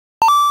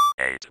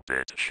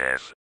8-bit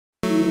chef.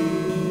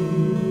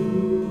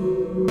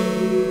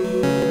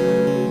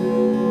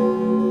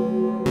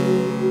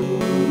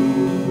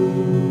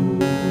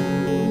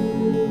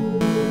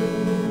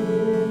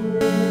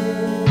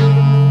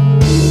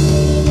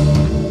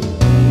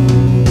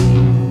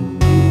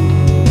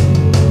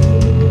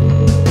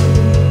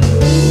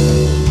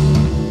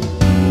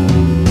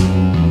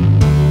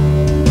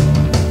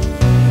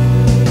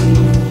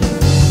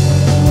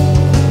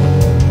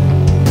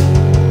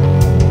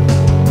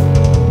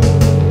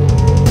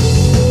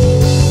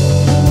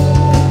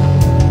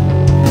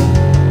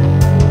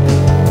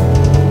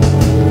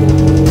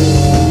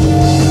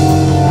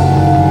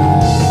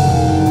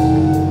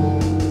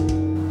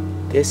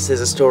 This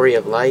is a story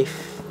of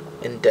life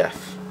and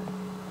death,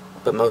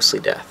 but mostly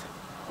death.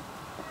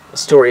 A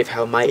story of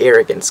how my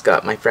arrogance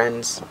got my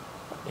friends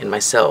and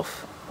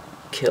myself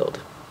killed.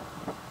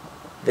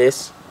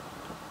 This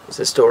is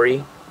a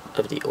story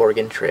of the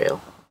Oregon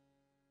Trail.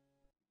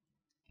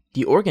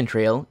 The Oregon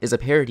Trail is a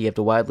parody of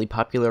the wildly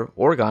popular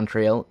Oregon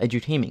Trail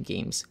edutainment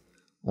games.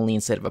 Only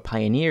instead of a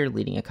pioneer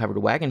leading a covered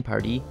wagon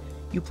party,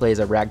 you play as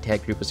a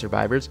ragtag group of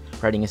survivors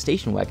riding a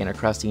station wagon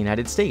across the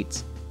United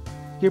States.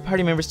 Your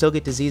party members still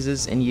get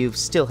diseases, and you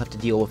still have to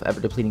deal with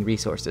ever-depleting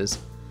resources.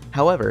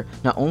 However,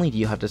 not only do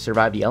you have to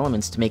survive the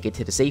elements to make it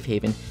to the safe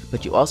haven,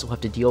 but you also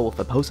have to deal with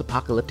a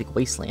post-apocalyptic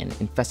wasteland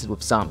infested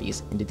with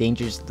zombies and the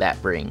dangers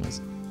that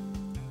brings.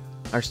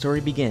 Our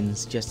story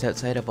begins just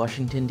outside of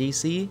Washington,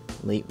 D.C.,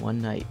 late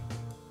one night.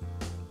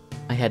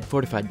 I had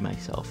fortified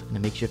myself in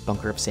a makeshift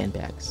bunker of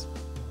sandbags,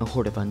 a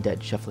horde of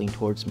undead shuffling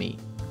towards me.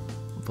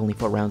 With only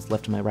 4 rounds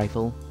left in my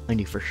rifle, I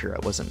knew for sure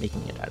I wasn't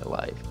making it out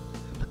alive.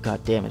 But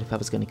god damn it, if I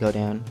was gonna go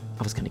down,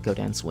 I was gonna go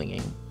down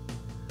swinging.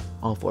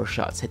 All 4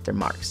 shots hit their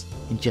marks,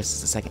 and just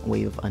as the second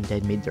wave of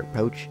undead made their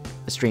approach,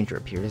 a stranger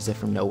appeared as if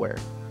from nowhere.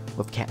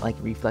 With cat-like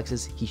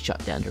reflexes, he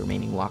shot down the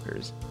remaining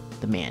walkers.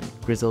 The man,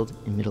 grizzled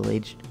and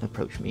middle-aged,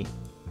 approached me.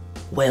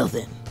 Well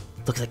then,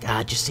 looks like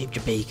I just saved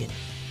your bacon.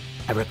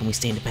 I reckon we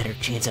stand a better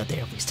chance out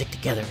there if we stick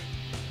together.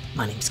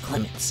 My name's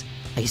Clements.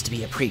 I used to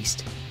be a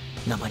priest.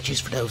 Not much use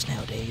for those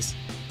nowadays.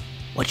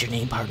 What's your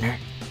name, partner?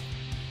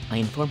 I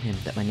inform him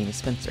that my name is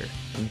Spencer,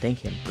 and thank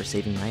him for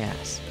saving my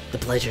ass. The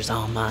pleasure's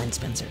all mine,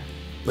 Spencer.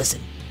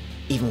 Listen,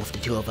 even with the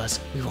 2 of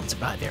us, we won't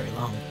survive very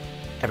long.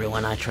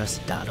 Everyone I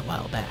trusted died a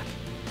while back.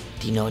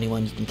 Do you know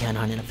anyone you can count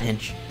on in a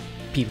pinch?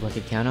 People I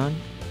could count on?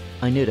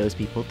 I knew those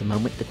people the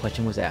moment the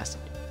question was asked.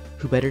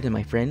 Who better than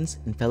my friends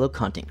and fellow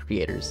content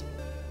creators?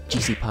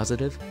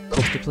 GCPositive,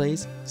 Culster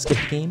Plays,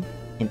 SkipToGame,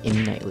 and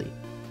EmiKnightly.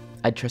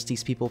 I'd trust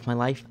these people with my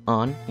life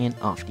on and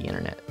off the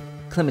internet.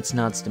 Clements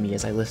nods to me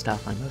as I list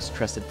off my most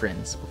trusted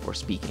friends before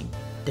speaking.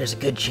 There's a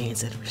good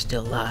chance that if we're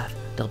still alive,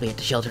 they'll be at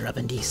the shelter up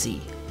in DC.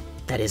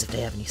 That is, if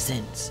they have any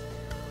sense.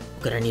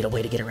 We're gonna need a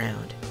way to get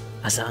around.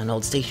 I saw an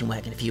old station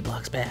wagon a few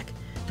blocks back.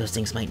 Those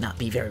things might not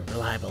be very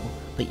reliable,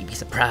 but you'd be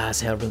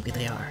surprised how roomy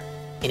they are.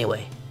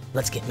 Anyway,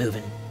 let's get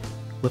moving.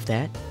 With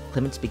that,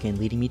 Clements began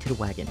leading me to the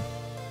wagon.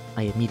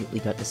 I immediately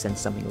got the sense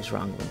something was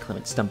wrong when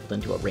Clements stumbled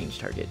into a ranged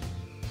target.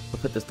 I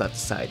put those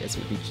thoughts aside as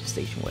we reached the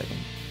station wagon.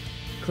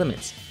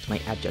 Clements, to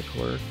my abject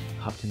horror,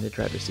 hopped in the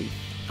driver's seat.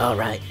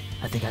 Alright,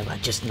 I think I've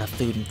got just enough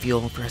food and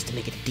fuel for us to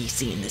make it to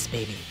DC in this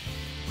baby.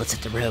 Let's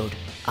hit the road.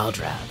 I'll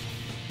drive.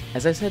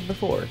 As I said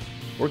before,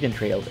 Oregon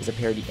Trail is a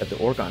parody of the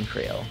Oregon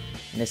Trail,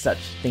 and as such,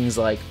 things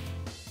like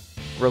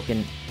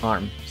broken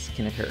arms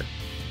can occur.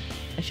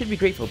 I should be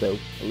grateful though,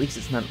 at least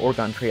it's not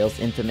Oregon Trail's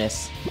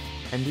infamous.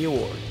 And the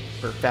award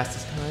for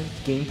fastest time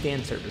game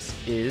fan service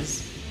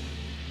is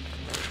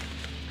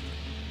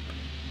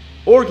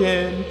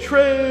Oregon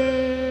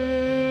Trail!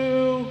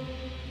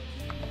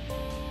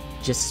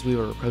 Just as we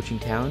were approaching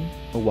town,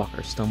 a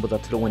walker stumbled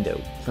up to the window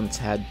Clements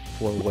had,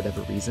 for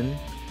whatever reason,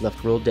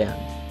 left rolled down.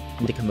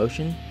 In the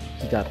commotion,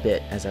 he got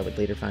bit, as I would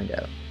later find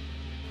out.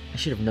 I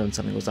should have known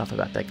something was off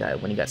about that guy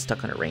when he got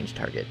stuck on a ranged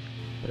target,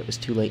 but it was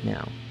too late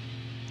now.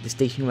 The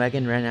station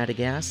wagon ran out of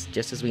gas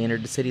just as we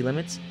entered the city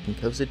limits and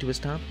coasted to a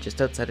stop just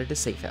outside of the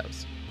safe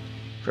house.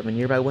 From a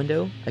nearby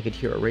window, I could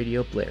hear a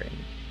radio blaring.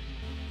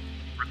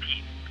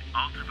 Repeat,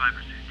 all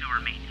survivors who still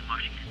remain in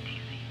Washington,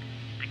 D.C.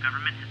 The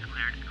government has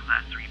declared a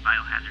Class 3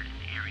 biohazard in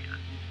the area.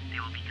 They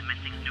will be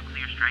commencing a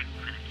nuclear strike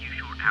within a few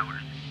short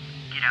hours.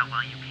 Get out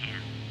while you can.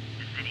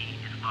 The city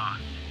is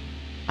lost.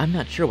 I'm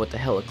not sure what the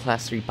hell a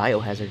Class 3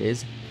 biohazard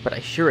is, but I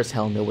sure as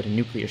hell know what a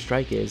nuclear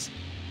strike is.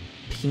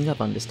 Picking up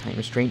on this time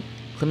restraint,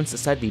 Clements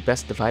decided we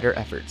best divide our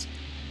efforts.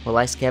 While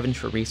I scavenged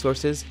for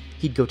resources,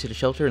 he'd go to the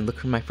shelter and look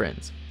for my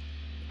friends.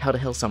 How the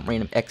hell some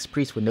random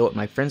ex-priest would know what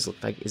my friends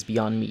looked like is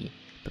beyond me,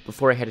 but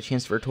before I had a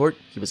chance to retort,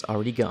 he was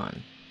already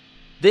gone.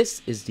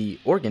 This is the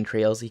Oregon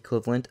Trail's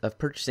equivalent of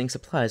purchasing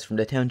supplies from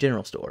the town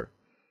general store.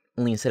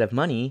 Only instead of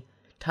money,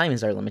 time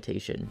is our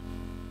limitation.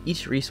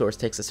 Each resource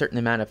takes a certain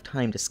amount of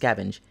time to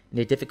scavenge, and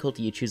the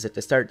difficulty you choose at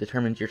the start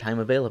determines your time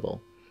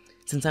available.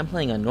 Since I'm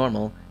playing on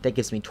normal, that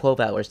gives me 12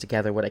 hours to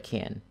gather what I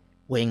can.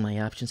 Weighing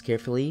my options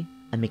carefully,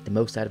 I make the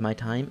most out of my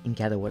time and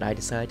gather what I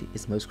decide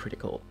is most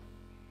critical.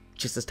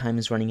 Just as time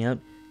is running out,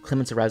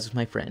 Clements arrives with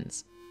my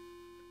friends.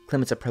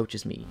 Clements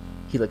approaches me.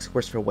 He looks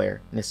worse for wear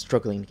and is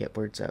struggling to get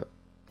words out.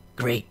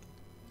 Great.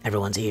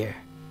 Everyone's here.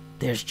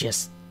 There's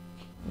just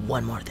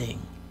one more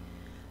thing.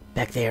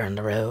 Back there on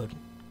the road,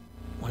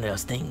 one of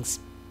those things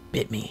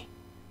bit me.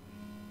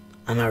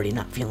 I'm already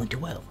not feeling too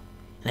well,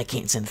 and I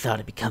can't stand the thought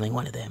of becoming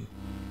one of them.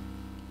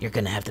 You're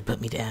gonna have to put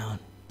me down.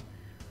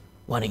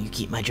 Why don't you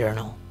keep my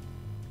journal?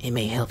 It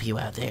may help you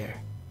out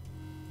there.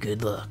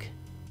 Good luck.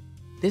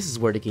 This is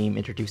where the game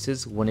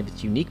introduces one of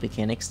its unique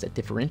mechanics that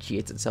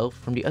differentiates itself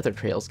from the other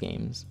Trails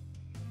games.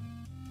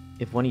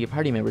 If one of your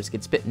party members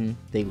gets bitten,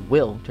 they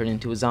will turn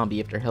into a zombie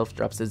if their health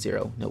drops to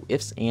 0, no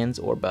ifs, ands,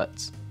 or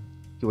buts.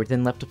 You are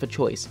then left with a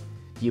choice.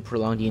 Do you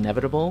prolong the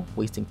inevitable,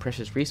 wasting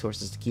precious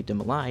resources to keep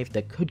them alive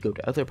that could go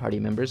to other party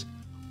members,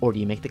 or do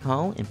you make the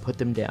call and put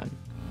them down?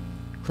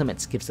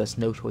 Clements gives us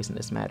no choice in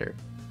this matter.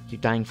 Your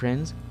dying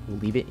friends will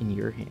leave it in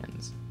your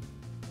hands.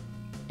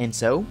 And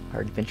so,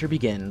 our adventure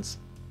begins.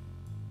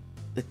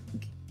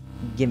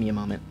 Give me a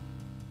moment.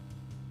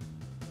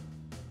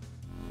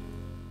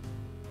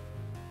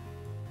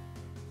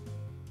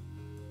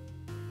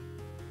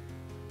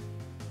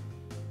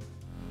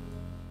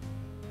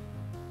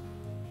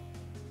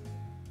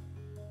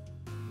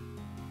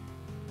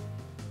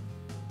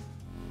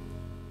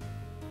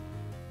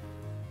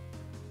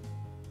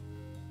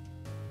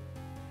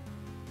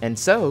 And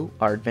so,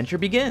 our adventure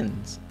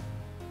begins!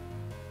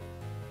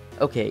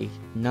 Okay,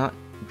 not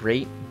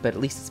great, but at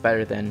least it's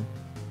better than...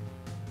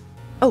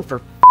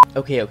 Oh,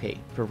 Okay,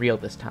 for real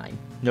this time.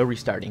 No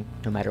restarting,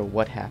 no matter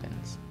what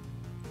happens.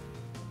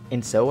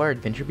 And so our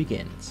adventure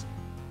begins.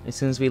 As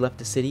soon as we left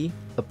the city,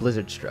 a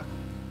blizzard struck.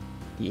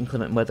 The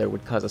inclement weather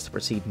would cause us to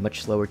proceed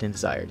much slower than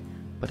desired,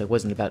 but I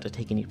wasn't about to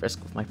take any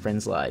risk with my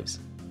friends' lives.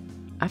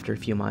 After a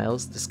few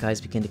miles, the skies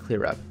began to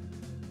clear up.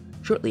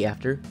 Shortly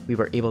after, we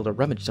were able to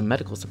rummage some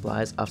medical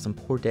supplies off some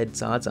poor dead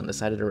sods on the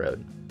side of the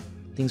road.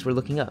 Things were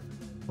looking up,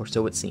 or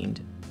so it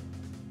seemed.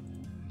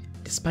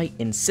 Despite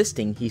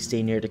insisting he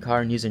stay near the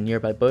car and use a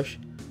nearby bush,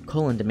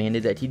 Colin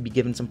demanded that he'd be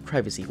given some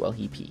privacy while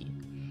he peed.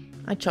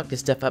 I chalked his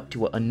stuff up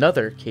to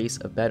another case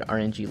of bad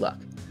RNG luck,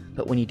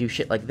 but when you do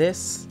shit like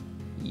this,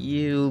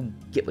 you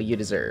get what you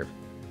deserve.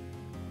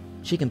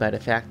 Shaken by the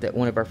fact that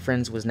one of our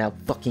friends was now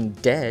fucking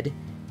dead,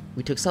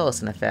 we took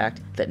solace in the fact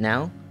that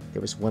now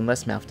there was one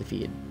less mouth to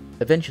feed.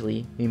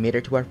 Eventually, we made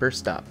it to our first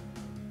stop,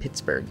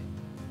 Pittsburgh.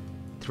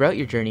 Throughout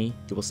your journey,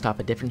 you will stop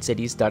at different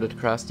cities dotted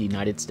across the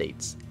United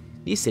States.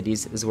 These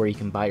cities is where you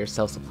can buy or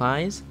sell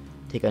supplies,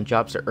 take on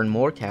jobs to earn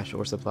more cash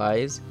or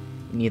supplies,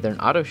 in either an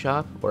auto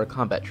shop or a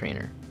combat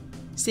trainer.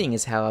 Seeing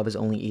as how I was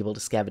only able to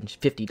scavenge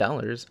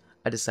 $50,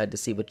 I decided to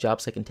see what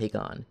jobs I can take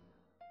on.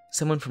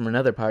 Someone from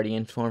another party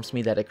informs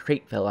me that a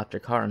crate fell off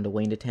their car on the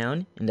way into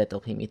town, and that they'll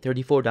pay me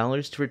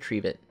 $34 to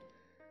retrieve it.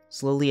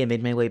 Slowly I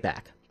made my way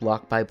back,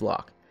 block by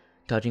block,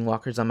 dodging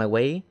walkers on my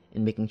way,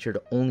 and making sure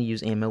to only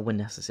use ammo when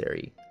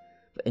necessary.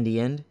 But in the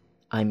end,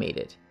 I made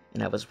it,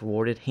 and I was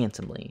rewarded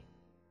handsomely.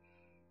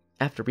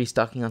 After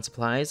restocking on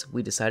supplies,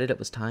 we decided it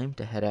was time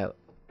to head out.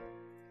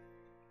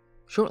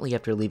 Shortly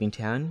after leaving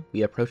town,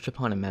 we approached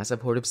upon a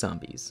massive horde of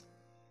zombies.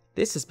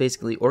 This is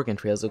basically Oregon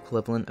Trail's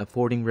equivalent of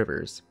fording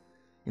rivers.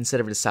 Instead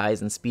of the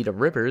size and speed of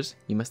rivers,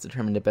 you must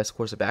determine the best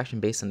course of action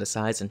based on the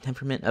size and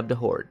temperament of the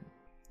horde.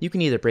 You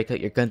can either break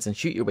out your guns and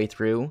shoot your way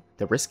through,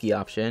 the risky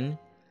option,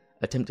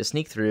 attempt to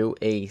sneak through,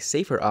 a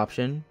safer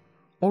option,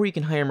 or you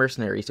can hire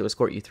mercenaries to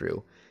escort you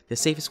through, the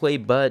safest way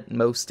but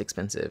most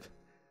expensive.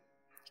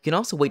 You can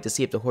also wait to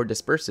see if the horde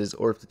disperses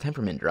or if the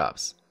temperament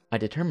drops. I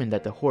determined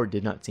that the horde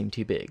did not seem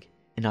too big,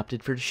 and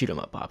opted for the shoot 'em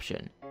up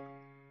option.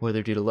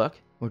 Whether due to luck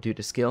or due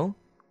to skill,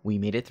 we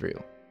made it through.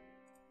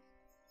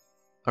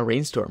 A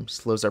rainstorm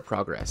slows our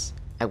progress,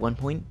 at one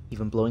point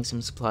even blowing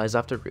some supplies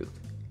off the roof.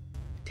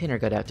 Tanner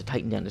got out to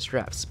tighten down the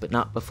straps, but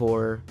not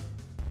before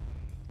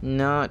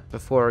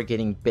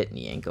getting bit in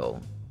the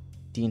ankle.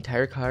 The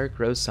entire car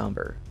grows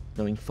somber,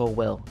 knowing full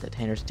well that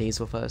Tanner's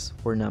days with us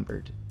were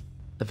numbered.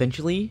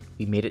 Eventually,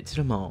 we made it to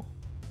the mall.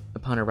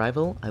 Upon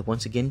arrival, I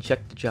once again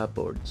checked the job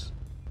boards.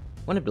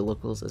 One of the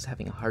locals is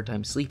having a hard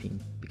time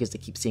sleeping because they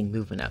keep seeing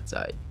movement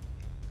outside.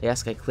 They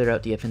ask I clear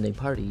out the offending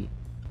party,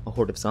 a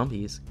horde of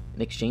zombies,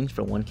 in exchange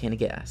for 1 can of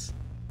gas.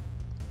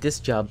 This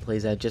job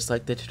plays out just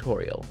like the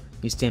tutorial.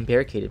 You stand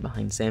barricaded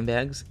behind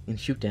sandbags and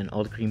shoot down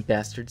all the green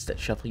bastards that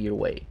shuffle your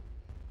way.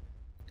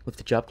 With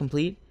the job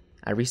complete,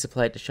 I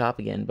resupplied the shop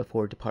again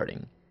before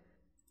departing.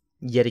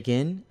 Yet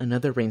again,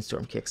 another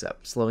rainstorm kicks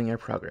up, slowing our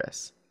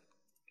progress.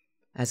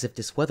 As if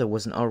this weather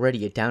wasn't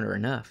already a downer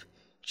enough,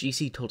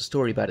 GC told a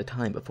story about a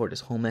time before this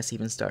whole mess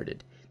even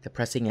started,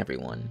 depressing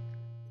everyone.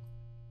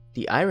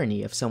 The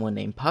irony of someone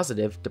named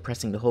Positive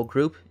depressing the whole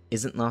group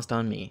isn't lost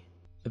on me.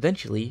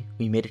 Eventually,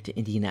 we made it to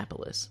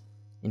Indianapolis,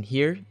 and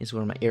here is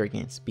where my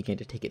arrogance began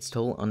to take its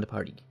toll on the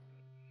party.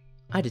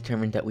 I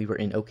determined that we were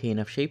in okay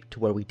enough shape to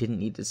where we didn't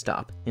need to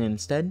stop, and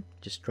instead,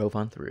 just drove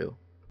on through.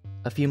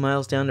 A few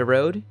miles down the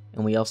road,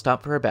 and we all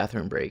stopped for a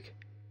bathroom break.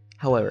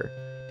 However,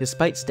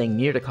 despite staying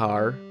near the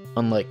car,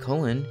 unlike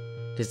Colin,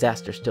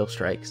 disaster still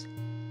strikes.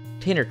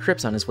 Tanner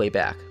trips on his way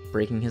back,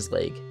 breaking his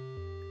leg.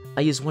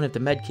 I use one of the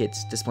med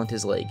kits to splint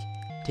his leg,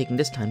 taking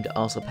this time to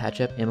also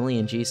patch up Emily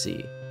and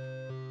GC.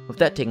 With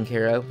that taken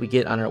care of, we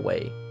get on our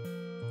way.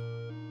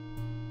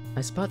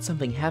 I spot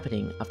something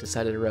happening off the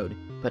side of the road,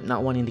 but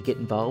not wanting to get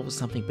involved with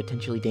something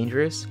potentially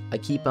dangerous, I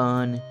keep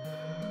on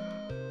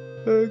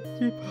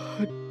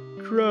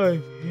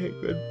driving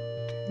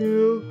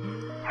until...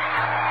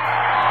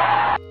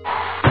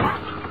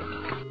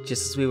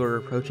 Just as we were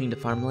approaching the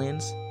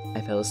farmlands,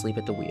 I fell asleep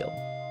at the wheel.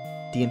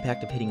 The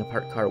impact of hitting a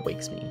parked car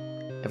wakes me.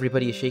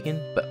 Everybody is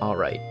shaken, but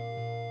alright,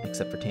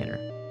 except for Tanner.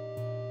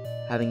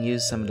 Having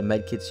used some of the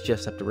medkits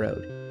just up the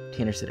road,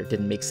 Tanner said it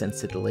didn't make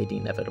sense to delay the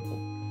inevitable.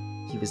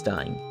 He was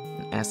dying,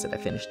 and asked that I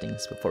finish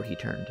things before he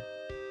turned.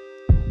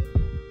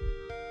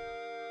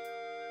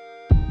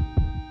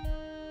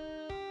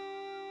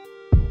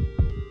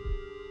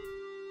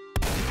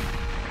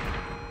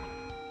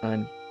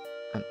 I'm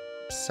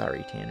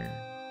sorry, Tanner.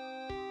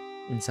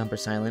 In somber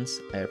silence,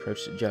 I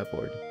approached the job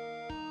board.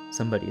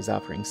 Somebody is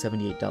offering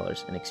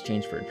 $78 in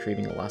exchange for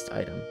retrieving a lost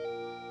item.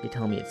 They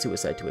tell me it's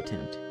suicide to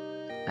attempt.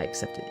 I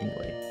accept it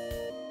anyway.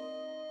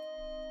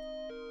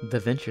 The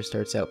venture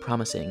starts out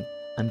promising.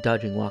 I'm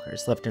dodging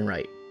walkers left and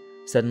right.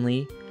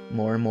 Suddenly,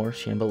 more and more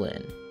shamble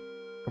in.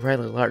 A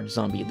rather large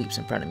zombie leaps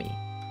in front of me.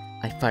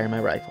 I fire my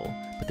rifle,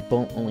 but the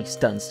bullet only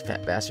stuns the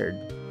fat bastard.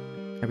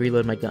 I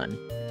reload my gun,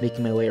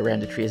 making my way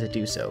around the tree as I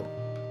do so,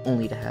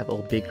 only to have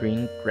old Big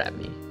Green grab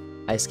me.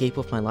 I escape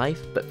with my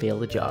life, but fail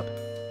the job.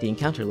 The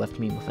encounter left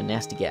me with a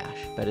nasty gash,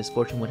 but as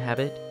fortune would have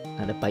it,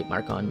 not a bite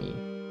mark on me.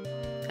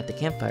 At the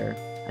campfire,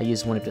 I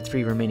used one of the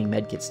 3 remaining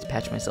medkits to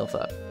patch myself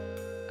up.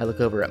 I look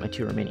over at my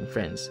 2 remaining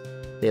friends.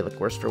 They look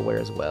worse for wear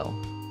as well.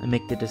 I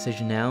make the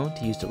decision now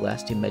to use the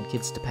last 2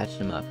 medkits to patch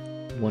them up,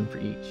 1 for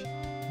each.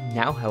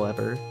 Now,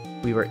 however,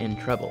 we were in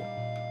trouble.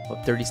 With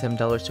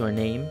 $37 to our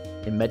name,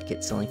 and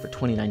medkits selling for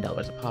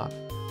 $29 a pop,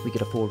 we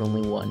could afford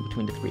only 1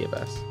 between the 3 of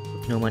us.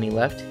 With no money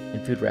left,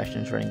 and food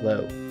rations running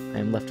low, I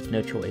am left with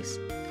no choice.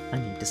 I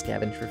need to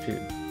scavenge for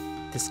food.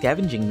 The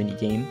scavenging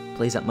minigame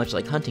plays out much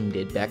like hunting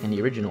did back in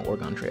the original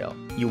Oregon Trail.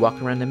 You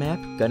walk around the map,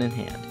 gun in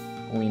hand,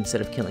 only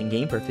instead of killing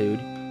game for food,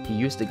 you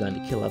use the gun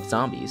to kill off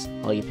zombies,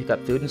 while you pick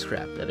up food and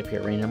scrap that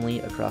appear randomly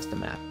across the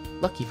map.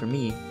 Lucky for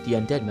me, the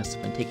undead must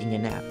have been taking a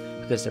nap,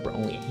 because there were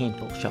only a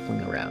handful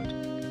shuffling around.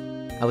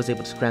 I was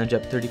able to scrounge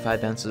up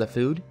 35 ounces of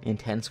food and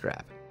 10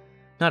 scrap.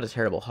 Not a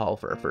terrible haul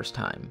for a first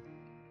time.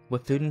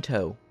 With food in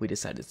tow, we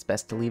decided it's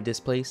best to leave this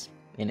place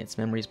and its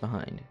memories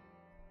behind.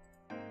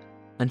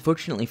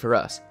 Unfortunately for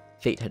us,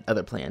 fate had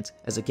other plans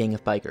as a gang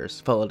of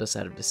bikers followed us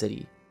out of the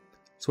city.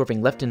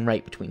 Swerving left and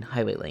right between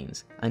highway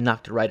lanes, I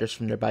knocked the riders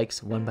from their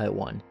bikes one by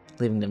one,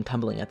 leaving them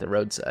tumbling at the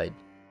roadside.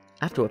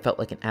 After what felt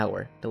like an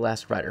hour, the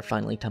last rider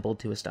finally tumbled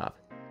to a stop.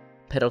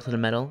 Pedal to the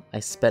metal, I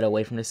sped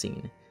away from the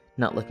scene,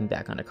 not looking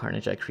back on the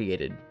carnage I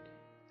created.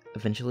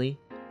 Eventually,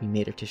 we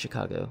made it to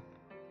Chicago.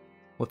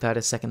 Without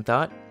a second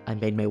thought, I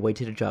made my way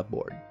to the job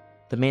board.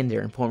 The man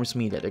there informs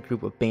me that a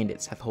group of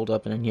bandits have holed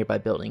up in a nearby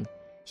building.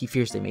 He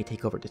fears they may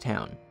take over the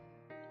town.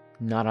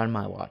 Not on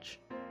my watch.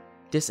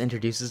 This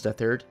introduces the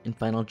third and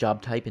final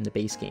job type in the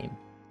base game,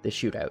 the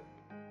shootout.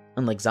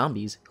 Unlike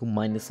zombies, who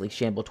mindlessly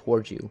shamble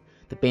towards you,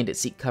 the bandits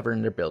seek cover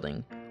in their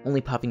building, only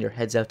popping their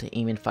heads out to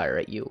aim and fire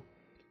at you.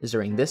 It is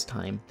during this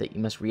time that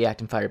you must react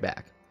and fire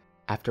back.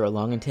 After a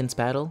long intense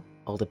battle,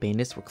 all the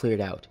bandits were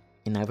cleared out,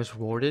 and I was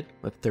rewarded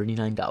with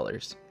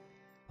 $39.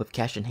 With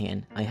cash in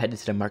hand, I headed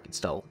to the market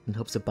stall in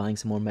hopes of buying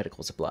some more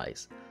medical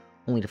supplies,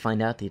 only to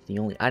find out that the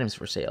only items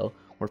for sale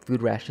were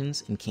food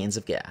rations and cans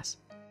of gas.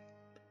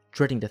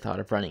 Dreading the thought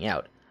of running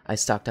out, I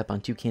stocked up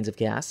on 2 cans of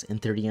gas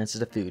and 30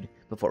 ounces of food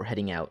before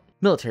heading out.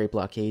 Military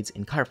blockades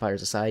and car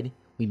fires aside,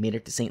 we made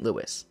it to St.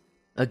 Louis.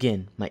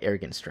 Again, my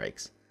arrogance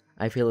strikes.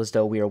 I feel as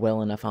though we are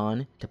well enough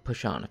on to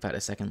push on without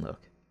a second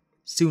look.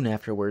 Soon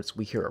afterwards,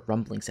 we hear a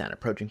rumbling sound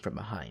approaching from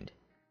behind.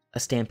 A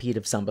stampede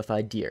of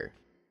zombified deer.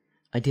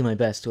 I do my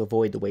best to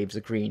avoid the waves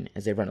of green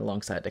as they run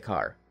alongside the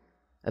car.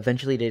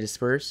 Eventually they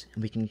disperse,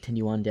 and we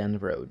continue on down the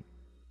road.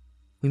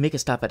 We make a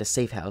stop at a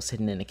safe house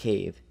hidden in a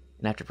cave,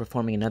 and after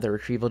performing another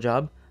retrieval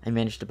job, I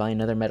manage to buy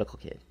another medical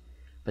kit.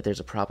 But there's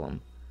a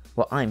problem.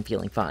 While I'm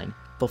feeling fine,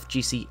 both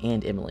GC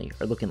and Emily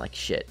are looking like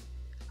shit.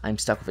 I'm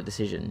stuck with a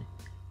decision.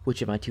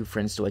 Which of my 2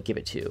 friends do I give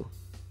it to?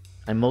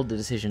 I mulled the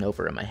decision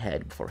over in my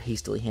head before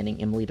hastily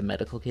handing Emily the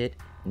medical kit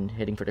and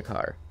heading for the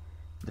car.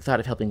 The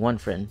thought of helping one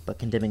friend but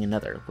condemning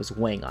another was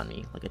weighing on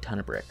me like a ton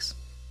of bricks.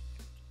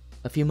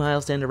 A few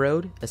miles down the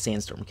road, a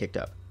sandstorm kicked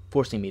up,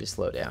 forcing me to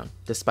slow down,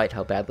 despite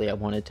how badly I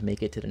wanted to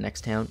make it to the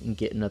next town and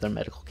get another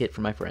medical kit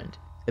for my friend.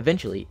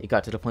 Eventually, it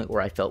got to the point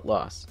where I felt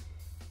lost.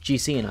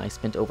 GC and I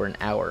spent over an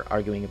hour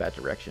arguing about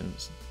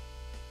directions.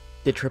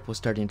 The trip was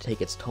starting to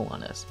take its toll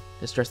on us.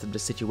 The stress of the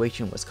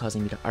situation was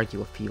causing me to argue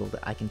with people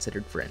that I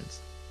considered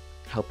friends.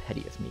 How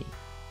petty of me.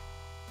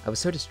 I was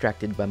so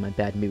distracted by my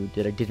bad mood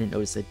that I didn't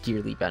notice a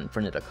deer leap out in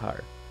front of the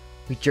car.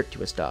 We jerked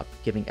to a stop,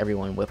 giving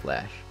everyone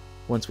whiplash.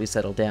 Once we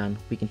settled down,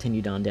 we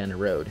continued on down the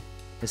road.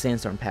 The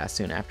sandstorm passed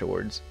soon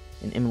afterwards,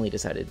 and Emily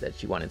decided that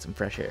she wanted some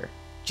fresh air.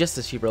 Just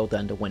as she rolled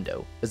down the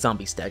window, a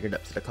zombie staggered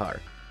up to the car.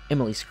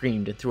 Emily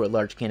screamed and threw a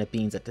large can of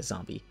beans at the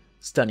zombie,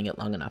 stunning it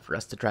long enough for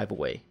us to drive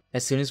away.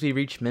 As soon as we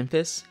reached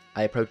Memphis,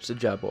 I approached the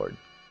job board.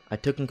 I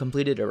took and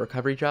completed a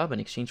recovery job in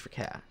exchange for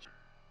cash.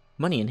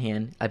 Money in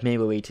hand, I made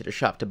my way to the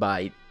shop to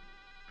buy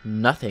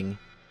nothing.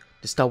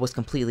 The stall was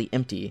completely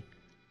empty.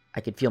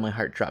 I could feel my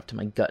heart drop to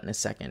my gut in a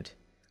second.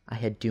 I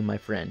had doomed my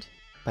friend.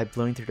 By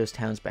blowing through those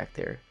towns back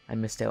there, I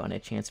missed out on a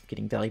chance of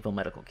getting valuable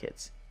medical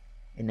kits.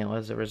 And now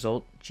as a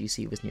result,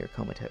 GC was near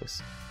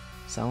comatose.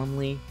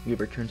 Solemnly, we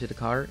returned to the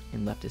car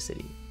and left the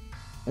city,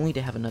 only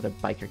to have another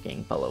biker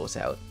gang follow us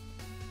out.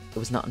 It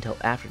was not until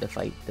after the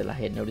fight that I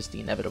had noticed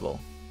the inevitable.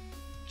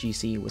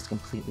 GC was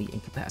completely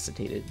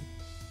incapacitated.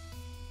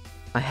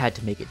 I had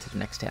to make it to the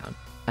next town.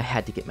 I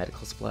had to get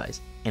medical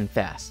supplies, and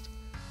fast.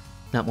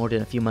 Not more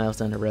than a few miles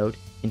down the road,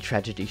 and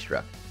tragedy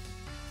struck.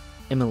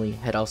 Emily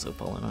had also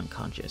fallen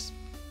unconscious.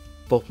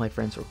 Both my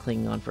friends were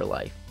clinging on for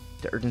life.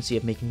 The urgency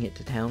of making it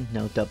to town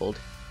now doubled,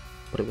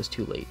 but it was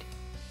too late.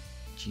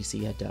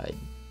 GC had died.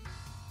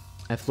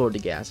 I floored the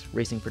gas,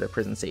 racing for the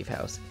prison safe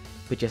house,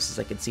 but just as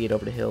I could see it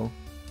over the hill,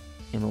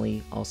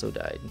 Emily also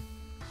died.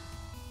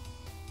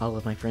 All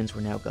of my friends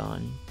were now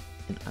gone,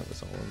 and I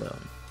was all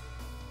alone.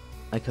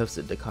 I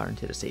coasted the car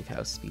into the safe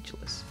house,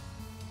 speechless.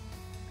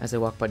 As I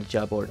walked by the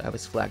job board, I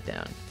was flagged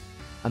down.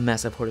 A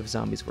massive horde of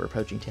zombies were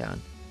approaching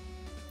town.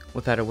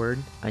 Without a word,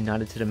 I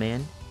nodded to the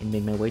man and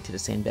made my way to the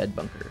sandbag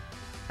bunker.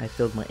 I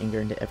filled my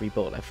anger into every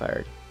bullet I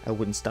fired. I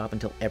wouldn't stop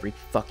until every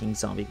fucking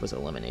zombie was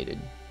eliminated.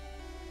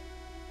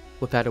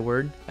 Without a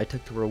word, I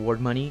took the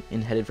reward money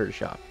and headed for the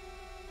shop.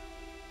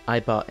 I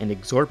bought an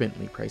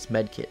exorbitantly priced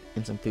medkit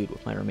and some food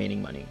with my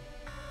remaining money.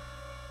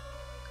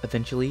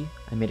 Eventually,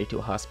 I made it to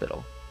a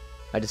hospital.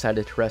 I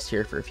decided to rest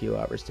here for a few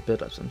hours to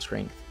build up some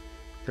strength.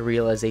 The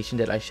realization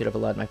that I should have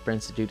allowed my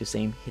friends to do the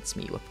same hits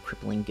me with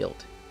crippling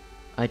guilt.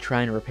 I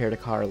try and repair the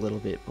car a little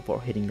bit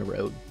before hitting the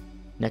road.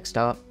 Next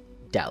stop,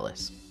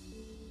 Dallas.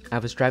 I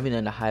was driving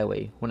down the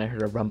highway when I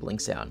heard a rumbling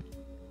sound.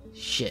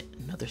 Shit,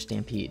 another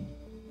stampede.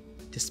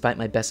 Despite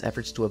my best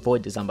efforts to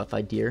avoid the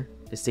zombified deer,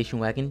 the station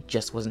wagon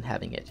just wasn't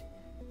having it.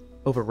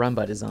 Overrun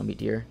by the zombie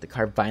deer, the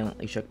car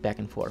violently shook back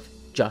and forth,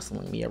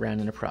 jostling me around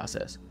in the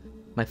process.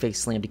 My face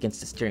slammed against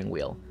the steering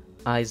wheel.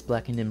 Eyes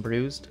blackened and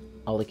bruised,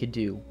 all I could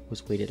do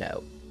was wait it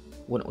out.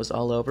 When it was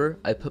all over,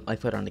 I put my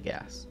foot on the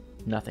gas.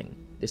 Nothing.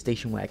 The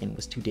station wagon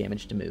was too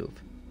damaged to move.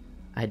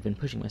 I had been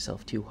pushing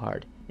myself too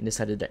hard, and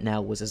decided that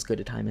now was as good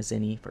a time as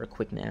any for a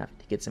quick nap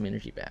to get some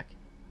energy back.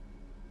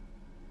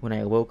 When I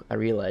awoke, I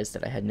realized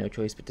that I had no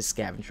choice but to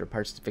scavenge for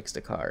parts to fix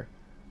the car.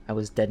 I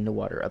was dead in the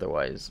water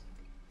otherwise.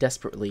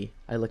 Desperately,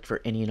 I looked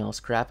for any and all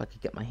scrap I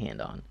could get my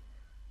hand on.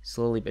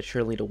 Slowly but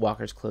surely, the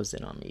walkers closed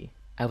in on me.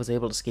 I was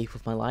able to escape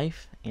with my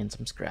life and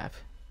some scrap.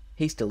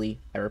 Hastily,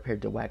 I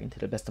repaired the wagon to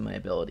the best of my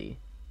ability.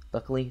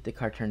 Luckily, the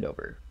car turned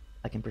over.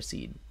 I can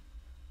proceed.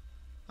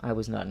 I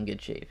was not in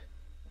good shape.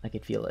 I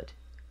could feel it.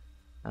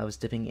 I was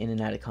dipping in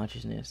and out of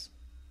consciousness.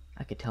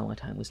 I could tell my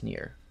time was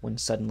near, when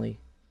suddenly...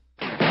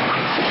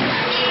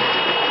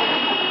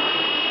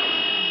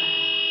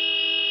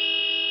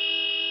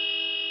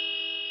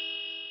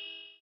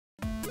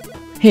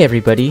 Hey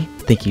everybody,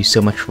 thank you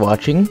so much for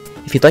watching.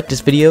 If you liked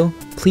this video,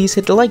 please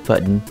hit the like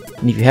button.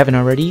 And if you haven't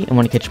already and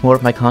want to catch more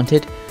of my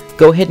content,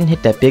 go ahead and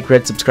hit that big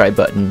red subscribe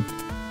button.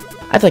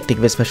 I'd like to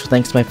give a special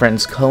thanks to my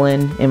friends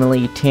Cullen,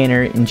 Emily,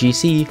 Tanner, and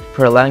GC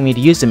for allowing me to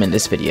use them in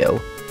this video.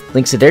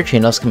 Links to their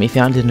channels can be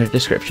found in the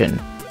description.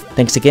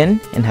 Thanks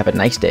again, and have a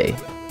nice day.